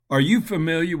Are you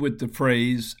familiar with the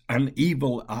phrase, an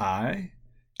evil eye?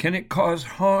 Can it cause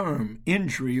harm,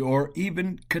 injury, or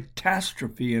even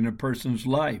catastrophe in a person's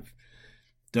life?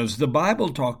 Does the Bible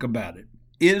talk about it?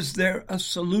 Is there a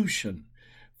solution?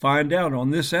 Find out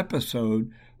on this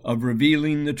episode of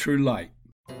Revealing the True Light.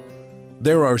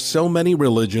 There are so many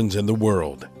religions in the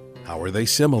world. How are they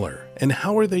similar, and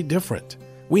how are they different?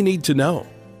 We need to know.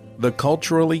 The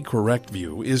culturally correct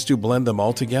view is to blend them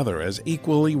all together as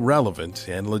equally relevant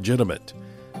and legitimate.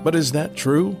 But is that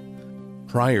true?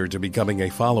 Prior to becoming a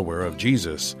follower of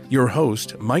Jesus, your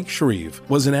host, Mike Shreve,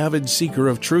 was an avid seeker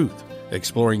of truth,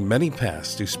 exploring many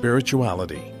paths to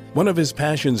spirituality. One of his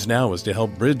passions now is to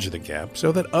help bridge the gap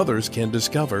so that others can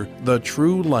discover the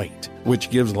true light,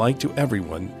 which gives light to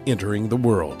everyone entering the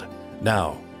world.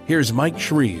 Now, here's Mike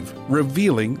Shreve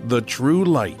revealing the true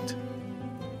light.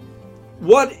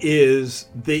 What is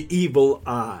the evil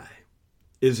eye?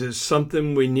 Is it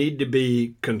something we need to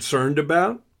be concerned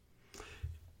about?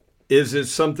 Is it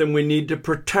something we need to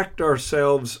protect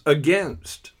ourselves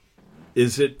against?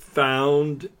 Is it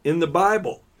found in the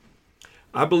Bible?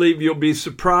 I believe you'll be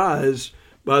surprised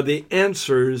by the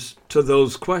answers to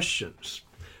those questions.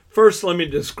 First, let me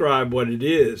describe what it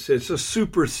is. It's a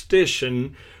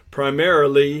superstition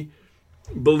primarily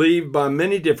believed by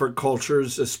many different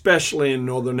cultures, especially in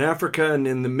Northern Africa and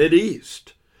in the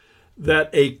Mideast, that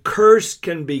a curse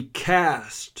can be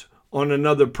cast on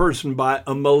another person by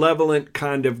a malevolent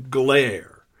kind of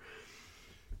glare.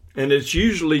 And it's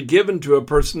usually given to a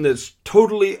person that's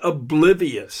totally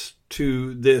oblivious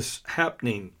to this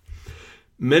happening.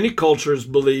 Many cultures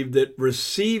believe that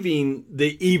receiving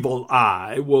the evil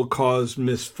eye will cause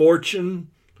misfortune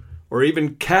or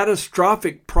even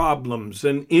catastrophic problems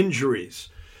and injuries.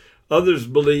 Others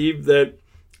believe that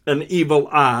an evil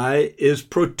eye is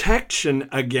protection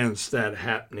against that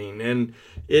happening, and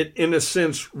it, in a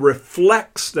sense,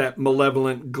 reflects that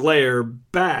malevolent glare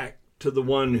back to the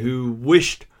one who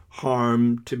wished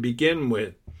harm to begin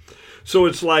with. So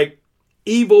it's like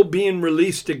evil being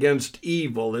released against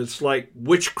evil. It's like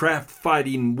witchcraft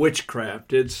fighting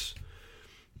witchcraft. It's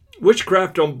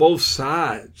witchcraft on both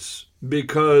sides,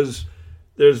 because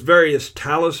there's various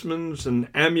talismans and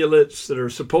amulets that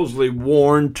are supposedly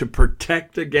worn to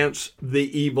protect against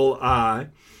the evil eye.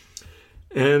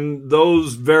 And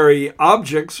those very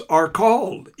objects are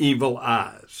called evil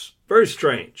eyes. Very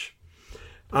strange.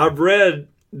 I've read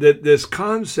that this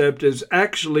concept is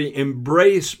actually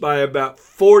embraced by about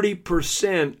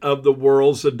 40% of the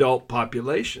world's adult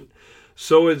population.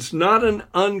 So it's not an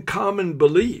uncommon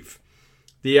belief.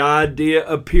 The idea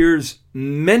appears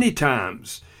many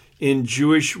times in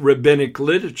Jewish rabbinic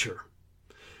literature.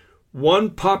 One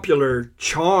popular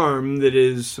charm that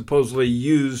is supposedly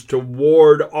used to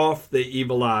ward off the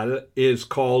evil eye is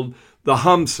called the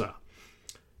Hamsa.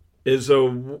 Is a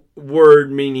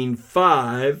word meaning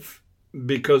five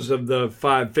because of the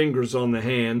 5 fingers on the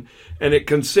hand, and it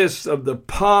consists of the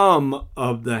palm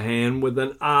of the hand with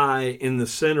an eye in the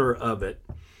center of it.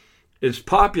 It's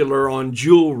popular on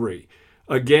jewelry,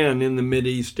 again in the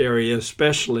Mideast area,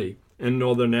 especially in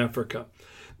Northern Africa.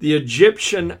 The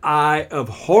Egyptian eye of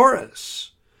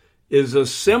Horus is a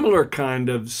similar kind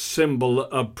of symbol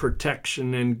of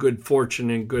protection and good fortune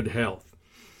and good health,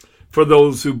 for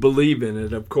those who believe in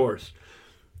it, of course.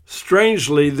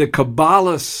 Strangely, the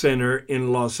Kabbalah Center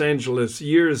in Los Angeles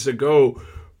years ago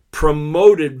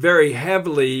promoted very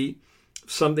heavily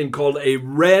something called a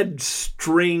red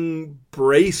string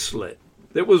bracelet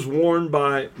that was worn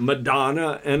by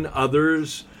Madonna and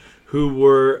others who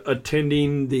were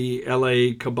attending the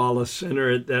LA Kabbalah Center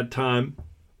at that time,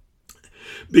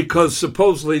 because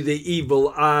supposedly the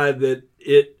evil eye that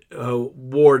it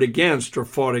warred against or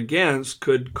fought against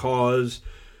could cause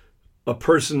a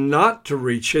person not to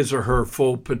reach his or her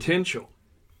full potential.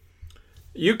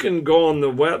 You can go on the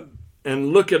web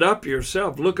and look it up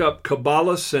yourself. Look up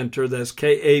Kabbalah Center, that's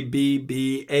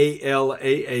Kabbalah,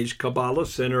 Kabbalah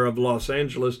Center of Los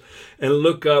Angeles, and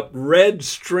look up red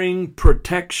string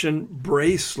protection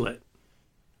bracelet.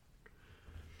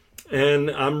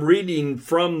 And I'm reading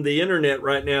from the internet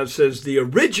right now. It says the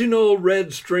original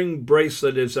red string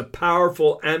bracelet is a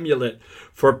powerful amulet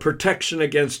for protection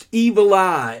against evil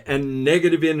eye and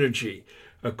negative energy.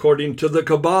 According to the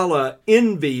Kabbalah,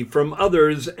 envy from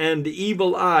others and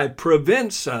evil eye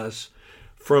prevents us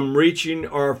from reaching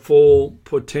our full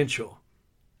potential.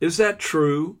 Is that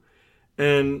true?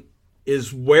 And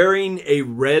is wearing a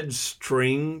red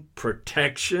string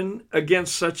protection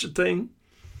against such a thing?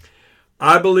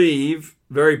 I believe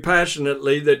very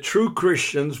passionately that true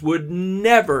Christians would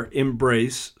never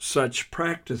embrace such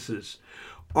practices.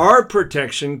 Our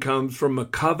protection comes from a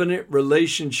covenant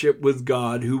relationship with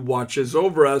God who watches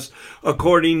over us.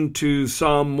 According to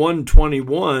Psalm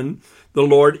 121, the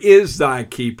Lord is thy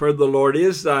keeper. The Lord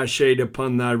is thy shade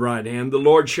upon thy right hand. The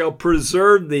Lord shall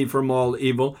preserve thee from all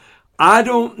evil. I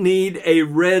don't need a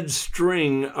red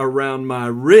string around my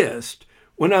wrist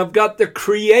when I've got the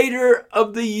creator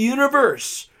of the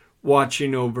universe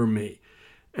watching over me.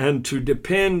 And to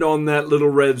depend on that little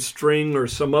red string or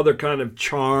some other kind of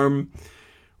charm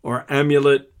or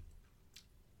amulet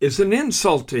is an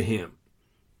insult to him,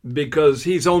 because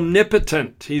he's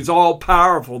omnipotent. He's all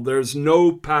powerful. There's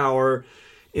no power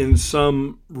in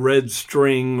some red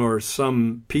string or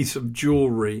some piece of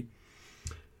jewelry.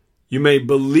 You may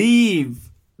believe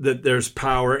that there's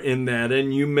power in that,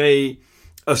 and you may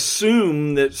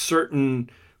assume that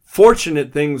certain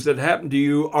fortunate things that happen to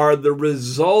you are the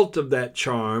result of that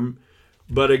charm,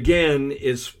 but again,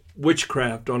 it's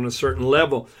witchcraft on a certain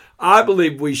level. I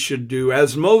believe we should do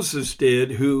as Moses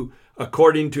did, who,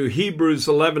 according to Hebrews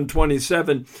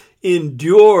 11:27,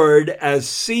 endured as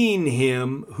seeing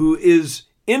him who is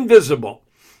invisible.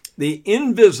 The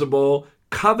invisible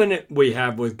covenant we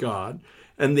have with God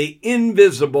and the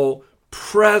invisible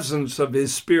presence of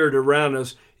his Spirit around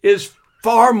us is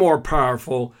far more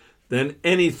powerful than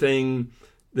anything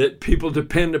that people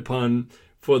depend upon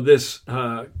for this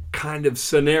kind of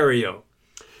scenario.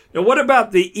 Now, what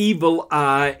about the evil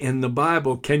eye in the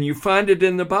Bible? Can you find it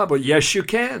in the Bible? Yes, you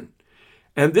can.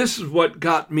 And this is what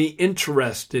got me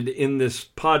interested in this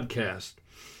podcast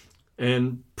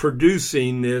and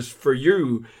producing this for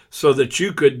you so that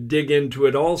you could dig into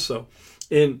it also.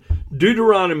 In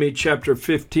Deuteronomy chapter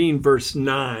 15, verse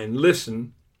 9,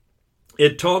 listen,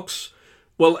 it talks,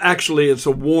 well, actually, it's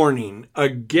a warning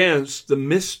against the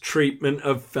mistreatment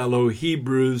of fellow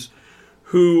Hebrews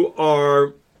who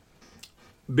are,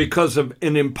 because of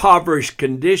an impoverished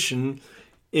condition,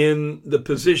 in the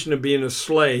position of being a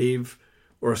slave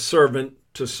or a servant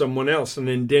to someone else, an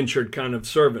indentured kind of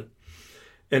servant.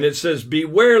 And it says,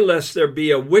 beware lest there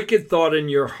be a wicked thought in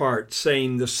your heart,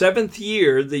 saying, the 7th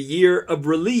year, the year of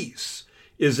release,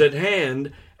 is at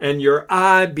hand, and your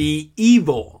eye be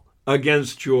evil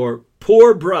against your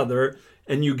poor brother,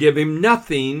 and you give him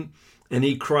nothing, and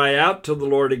he cry out to the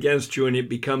Lord against you, and it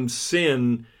becomes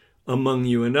sin among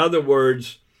you. In other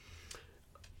words,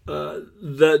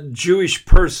 the Jewish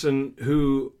person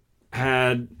who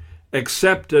had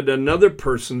accepted another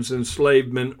person's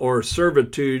enslavement or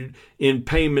servitude in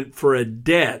payment for a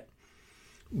debt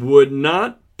would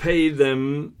not pay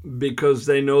them because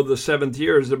they know the 7th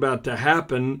year is about to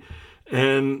happen,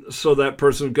 and so that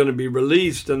person's going to be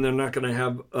released, and they're not going to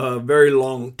have a very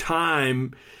long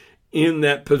time in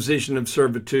that position of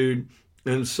servitude,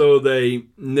 and so they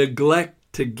neglect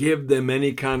to give them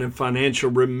any kind of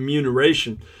financial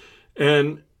remuneration.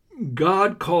 And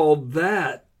God called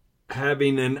that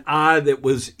having an eye that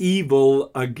was evil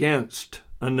against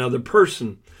another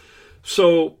person.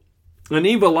 So an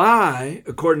evil eye,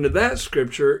 according to that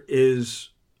scripture, is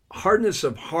hardness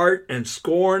of heart and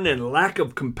scorn and lack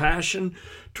of compassion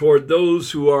toward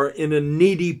those who are in a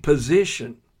needy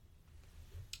position.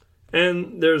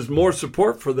 And there's more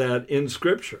support for that in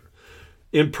scripture.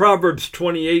 In Proverbs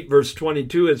 28, verse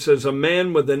 22, it says, a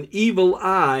man with an evil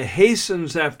eye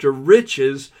hastens after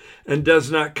riches and does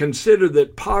not consider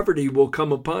that poverty will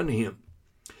come upon him.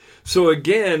 So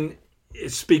again, it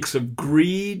speaks of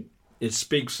greed. It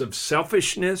speaks of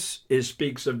selfishness. It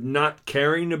speaks of not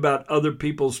caring about other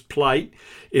people's plight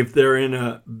if they're in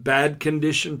a bad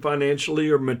condition financially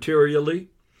or materially.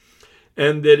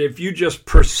 And that if you just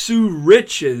pursue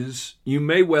riches, you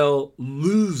may well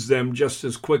lose them just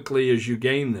as quickly as you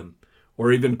gain them,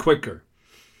 or even quicker.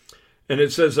 And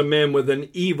it says a man with an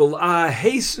evil eye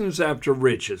hastens after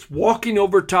riches, walking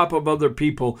over top of other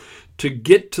people to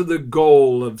get to the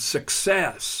goal of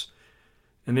success,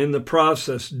 and in the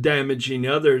process damaging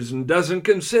others, and doesn't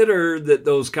consider that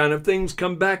those kind of things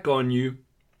come back on you.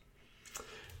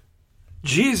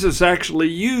 Jesus actually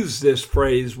used this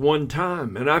phrase one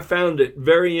time, and I found it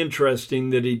very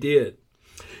interesting that he did.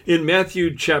 In Mark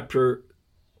chapter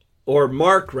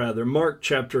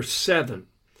 7,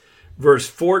 verse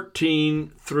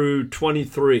 14 through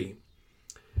 23.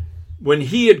 When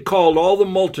he had called all the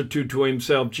multitude to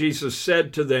himself, Jesus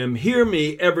said to them, hear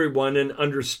me, everyone, and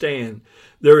understand.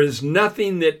 There is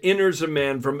nothing that enters a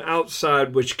man from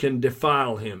outside which can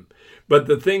defile him. But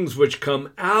the things which come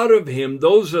out of him,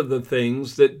 those are the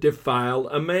things that defile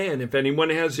a man. If anyone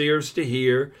has ears to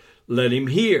hear, let him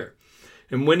hear.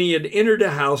 And when he had entered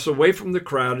a house away from the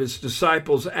crowd, his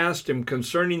disciples asked him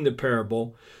concerning the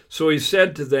parable. So he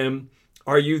said to them,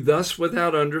 Are you thus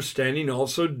without understanding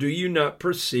also? Do you not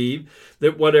perceive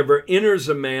that whatever enters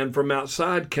a man from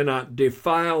outside cannot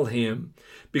defile him,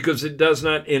 because it does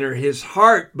not enter his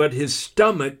heart, but his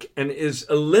stomach, and is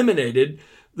eliminated,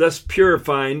 thus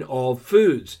purifying all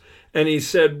foods? And he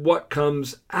said, what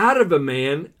comes out of a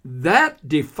man, that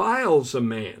defiles a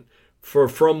man. For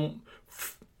from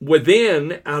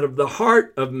within, out of the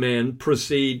heart of men,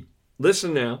 proceed,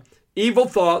 listen now, evil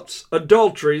thoughts,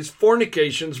 adulteries,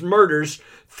 fornications, murders,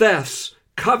 thefts,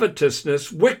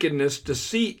 covetousness, wickedness,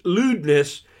 deceit,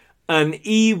 lewdness, an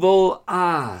evil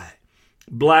eye,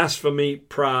 blasphemy,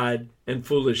 pride, and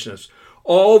foolishness.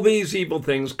 All these evil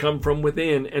things come from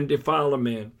within and defile a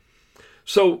man.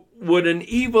 So would an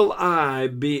evil eye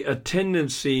be a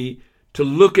tendency to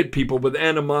look at people with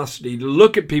animosity, to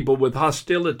look at people with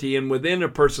hostility, and within a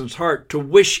person's heart to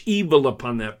wish evil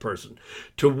upon that person,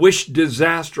 to wish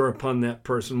disaster upon that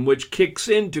person, which kicks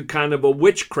into kind of a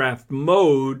witchcraft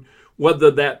mode,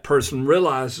 whether that person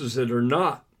realizes it or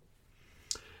not?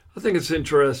 I think it's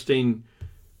interesting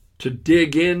to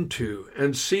dig into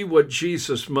and see what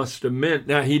Jesus must have meant.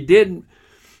 Now, he did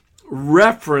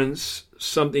reference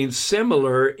something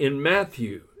similar in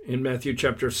Matthew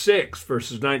chapter 6,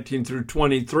 verses 19 through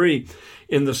 23,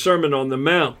 in the Sermon on the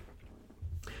Mount.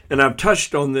 And I've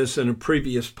touched on this in a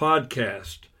previous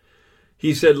podcast.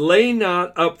 He said, lay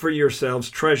not up for yourselves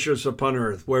treasures upon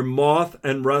earth, where moth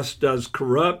and rust does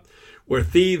corrupt, where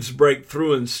thieves break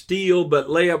through and steal, but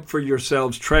lay up for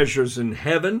yourselves treasures in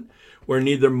heaven, where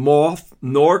neither moth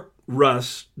nor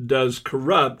rust does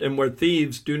corrupt, and where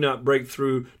thieves do not break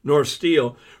through nor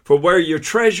steal. For where your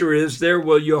treasure is, there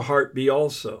will your heart be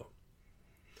also.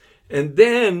 And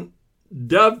then,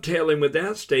 dovetailing with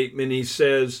that statement, he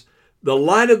says, the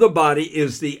light of the body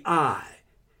is the eye.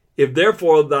 If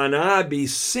therefore thine eye be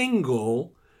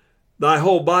single, thy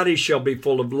whole body shall be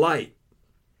full of light.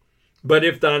 But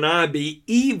if thine eye be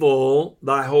evil,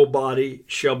 thy whole body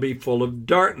shall be full of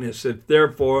darkness. If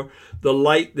therefore the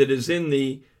light that is in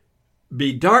thee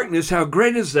be darkness, how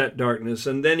great is that darkness?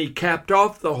 And then he capped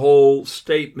off the whole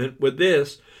statement with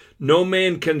this: no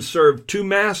man can serve two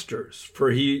masters,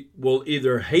 for he will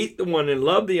either hate the one and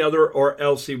love the other, or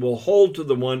else he will hold to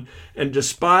the one and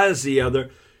despise the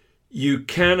other. You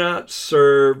cannot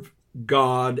serve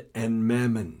God and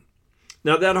mammon.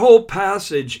 Now, that whole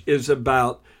passage is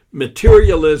about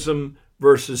materialism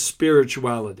versus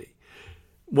spirituality.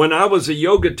 When I was a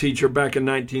yoga teacher back in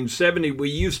 1970, we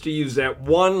used to use that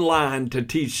one line to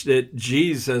teach that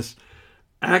Jesus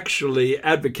actually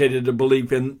advocated a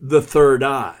belief in the third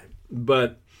eye.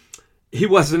 But he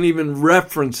wasn't even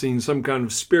referencing some kind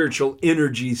of spiritual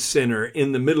energy center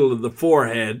in the middle of the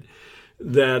forehead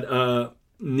that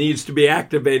needs to be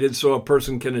activated so a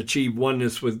person can achieve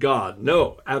oneness with God.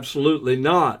 No, absolutely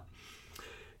not.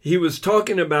 He was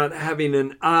talking about having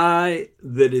an eye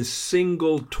that is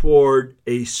single toward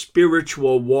a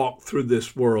spiritual walk through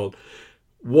this world,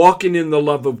 walking in the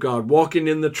love of God, walking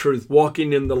in the truth,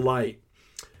 walking in the light.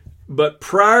 But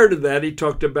prior to that, he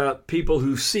talked about people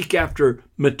who seek after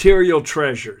material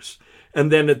treasures.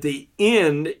 And then at the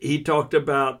end, he talked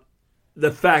about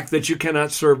the fact that you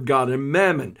cannot serve God and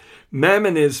mammon.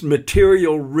 Mammon is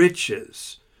material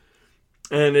riches.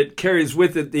 And it carries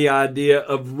with it the idea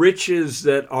of riches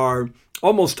that are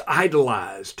almost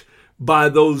idolized by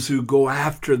those who go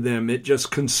after them. It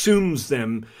just consumes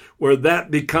them, where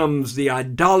that becomes the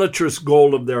idolatrous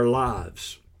goal of their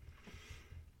lives.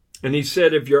 And he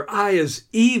said, if your eye is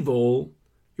evil,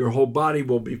 your whole body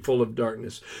will be full of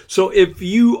darkness. So if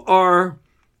you are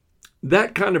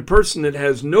that kind of person that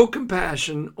has no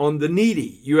compassion on the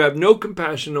needy, you have no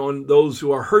compassion on those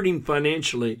who are hurting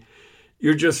financially,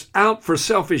 you're just out for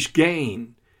selfish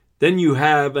gain, then you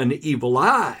have an evil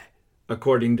eye,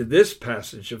 according to this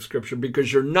passage of Scripture,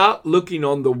 because you're not looking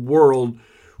on the world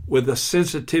with a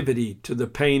sensitivity to the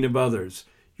pain of others.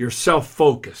 You're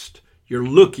self-focused. You're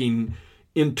looking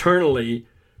internally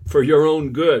for your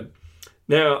own good.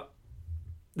 Now,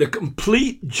 the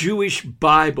complete Jewish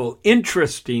Bible,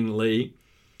 interestingly,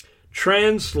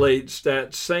 translates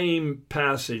that same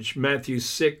passage, Matthew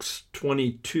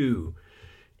 6:22,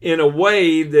 in a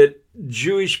way that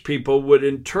Jewish people would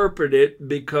interpret it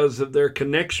because of their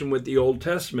connection with the Old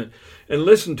Testament. And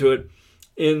listen to it.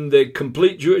 In the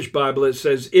complete Jewish Bible, it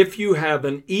says, if you have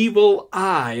an evil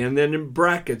eye, and then in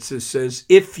brackets it says,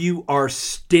 if you are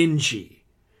stingy,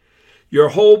 your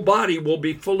whole body will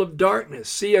be full of darkness.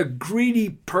 See, a greedy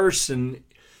person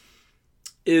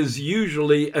is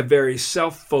usually a very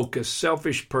self-focused,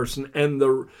 selfish person. And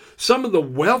some of the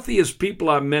wealthiest people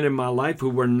I've met in my life who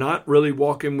were not really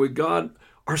walking with God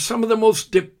are some of the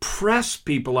most depressed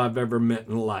people I've ever met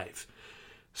in life.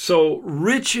 So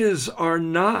riches are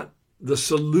not the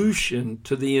solution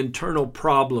to the internal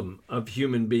problem of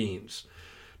human beings.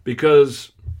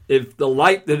 Because if the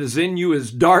light that is in you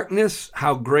is darkness,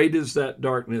 how great is that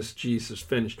darkness? Jesus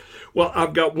finished. Well,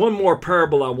 I've got one more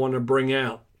parable I want to bring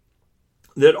out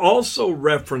that also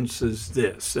references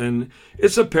this. And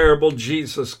it's a parable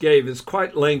Jesus gave. It's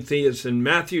quite lengthy. It's in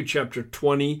Matthew chapter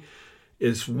 20.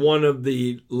 It's one of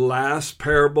the last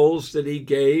parables that he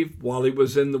gave while he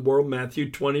was in the world. Matthew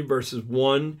 20 verses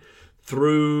 1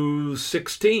 through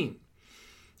 16.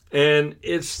 And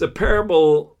it's the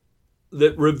parable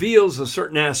that reveals a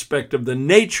certain aspect of the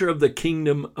nature of the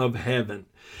kingdom of heaven.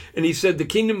 And he said the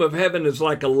kingdom of heaven is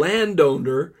like a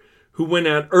landowner who went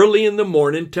out early in the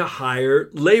morning to hire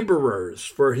laborers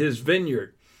for his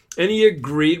vineyard. And he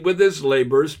agreed with his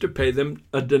laborers to pay them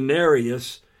a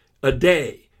denarius a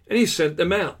day. And he sent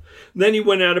them out. Then he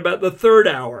went out about the 3rd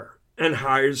hour and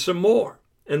hired some more.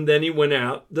 And then he went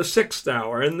out the 6th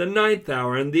hour and the 9th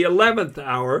hour and the 11th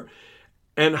hour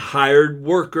and hired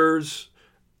workers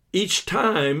each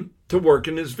time to work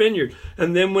in his vineyard.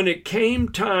 And then when it came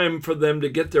time for them to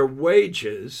get their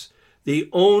wages, the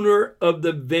owner of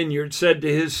the vineyard said to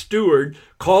his steward,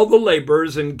 call the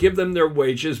laborers and give them their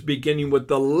wages, beginning with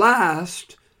the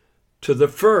last to the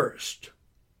first.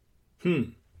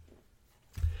 And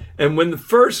when the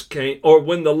first came, or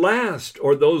when the last,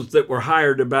 or those that were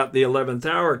hired about the 11th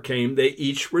hour came, they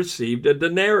each received a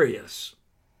denarius.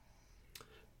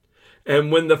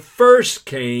 And when the first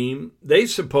came, they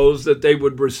supposed that they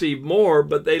would receive more,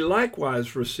 but they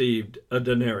likewise received a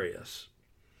denarius.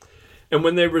 And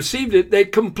when they received it, they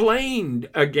complained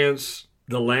against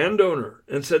the landowner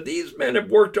and said, these men have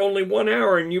worked only 1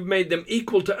 hour, and you've made them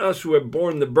equal to us who have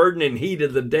borne the burden and heat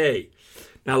of the day.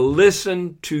 Now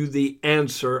listen to the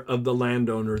answer of the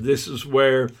landowner. This is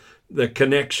where the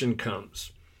connection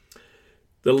comes.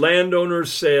 The landowner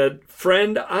said,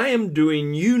 friend, I am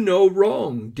doing you no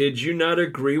wrong. Did you not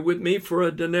agree with me for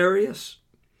a denarius?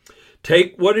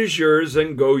 Take what is yours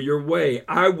and go your way.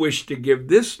 I wish to give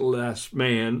this last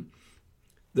man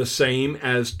the same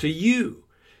as to you.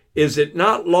 Is it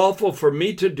not lawful for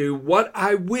me to do what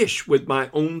I wish with my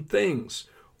own things?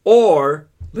 Or,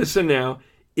 listen now,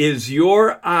 is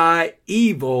your eye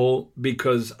evil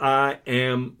because I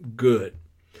am good?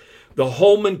 The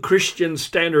Holman Christian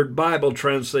Standard Bible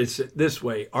translates it this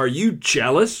way. Are you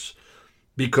jealous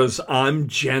because I'm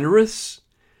generous?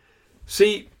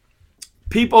 See,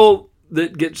 people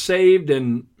that get saved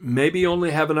and maybe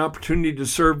only have an opportunity to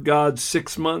serve God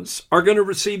 6 months are going to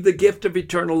receive the gift of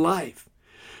eternal life.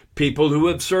 People who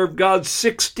have served God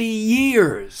 60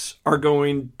 years are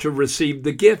going to receive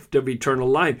the gift of eternal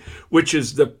life, which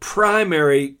is the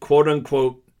primary,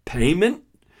 quote-unquote, payment,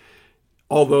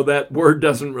 although that word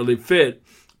doesn't really fit,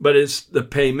 but it's the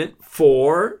payment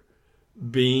for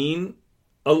being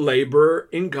a laborer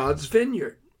in God's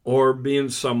vineyard or being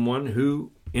someone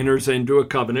who enters into a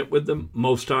covenant with the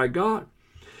Most High God.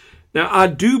 Now, I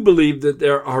do believe that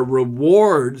there are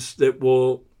rewards that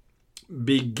will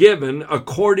be given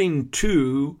according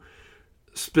to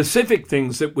specific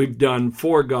things that we've done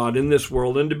for God in this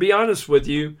world. And to be honest with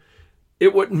you,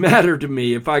 it wouldn't matter to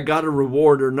me if I got a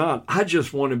reward or not. I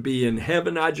just want to be in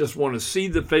heaven. I just want to see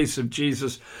the face of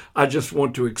Jesus. I just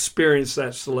want to experience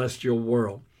that celestial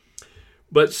world.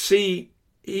 But see,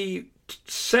 he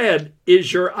said,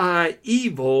 is your eye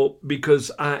evil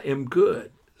because I am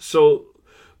good? So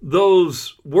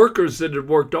those workers that had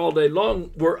worked all day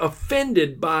long were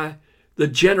offended by the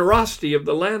generosity of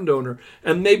the landowner.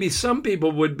 And maybe some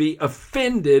people would be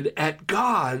offended at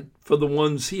God for the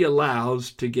ones he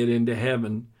allows to get into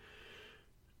heaven.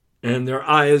 And their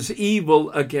eye is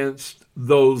evil against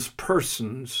those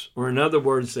persons. Or in other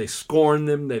words, they scorn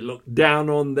them, they look down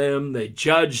on them, they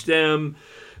judge them,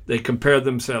 they compare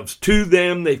themselves to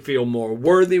them, they feel more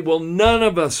worthy. Well, none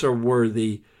of us are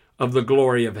worthy of the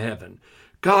glory of heaven.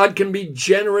 God can be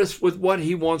generous with what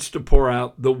he wants to pour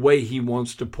out the way he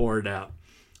wants to pour it out.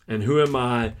 And who am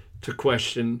I to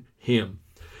question him?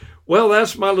 Well,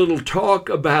 that's my little talk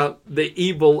about the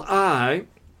evil eye.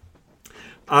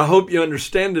 I hope you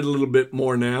understand it a little bit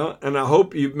more now, and I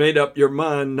hope you've made up your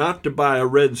mind not to buy a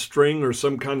red string or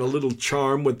some kind of little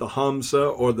charm with the Hamza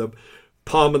or the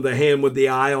palm of the hand with the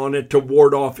eye on it to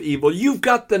ward off evil. You've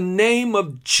got the name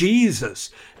of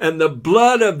Jesus and the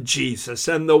blood of Jesus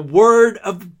and the word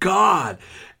of God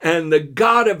and the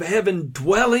God of heaven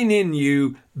dwelling in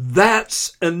you.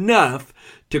 That's enough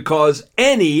to cause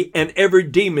any and every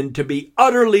demon to be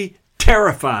utterly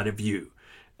terrified of you.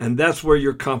 And that's where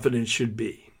your confidence should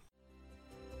be.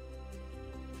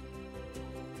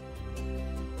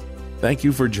 Thank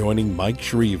you for joining Mike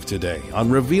Shreve today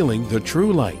on Revealing the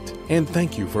True Light, and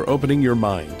thank you for opening your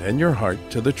mind and your heart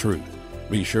to the truth.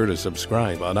 Be sure to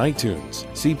subscribe on iTunes,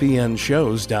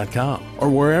 cpnshows.com, or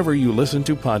wherever you listen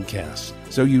to podcasts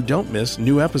so you don't miss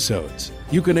new episodes.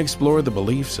 You can explore the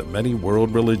beliefs of many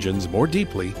world religions more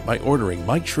deeply by ordering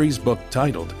Mike Shreve's book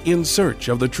titled In Search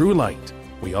of the True Light.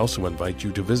 We also invite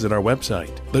you to visit our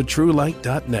website,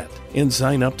 thetruelight.net, and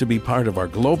sign up to be part of our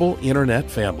global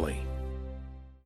internet family.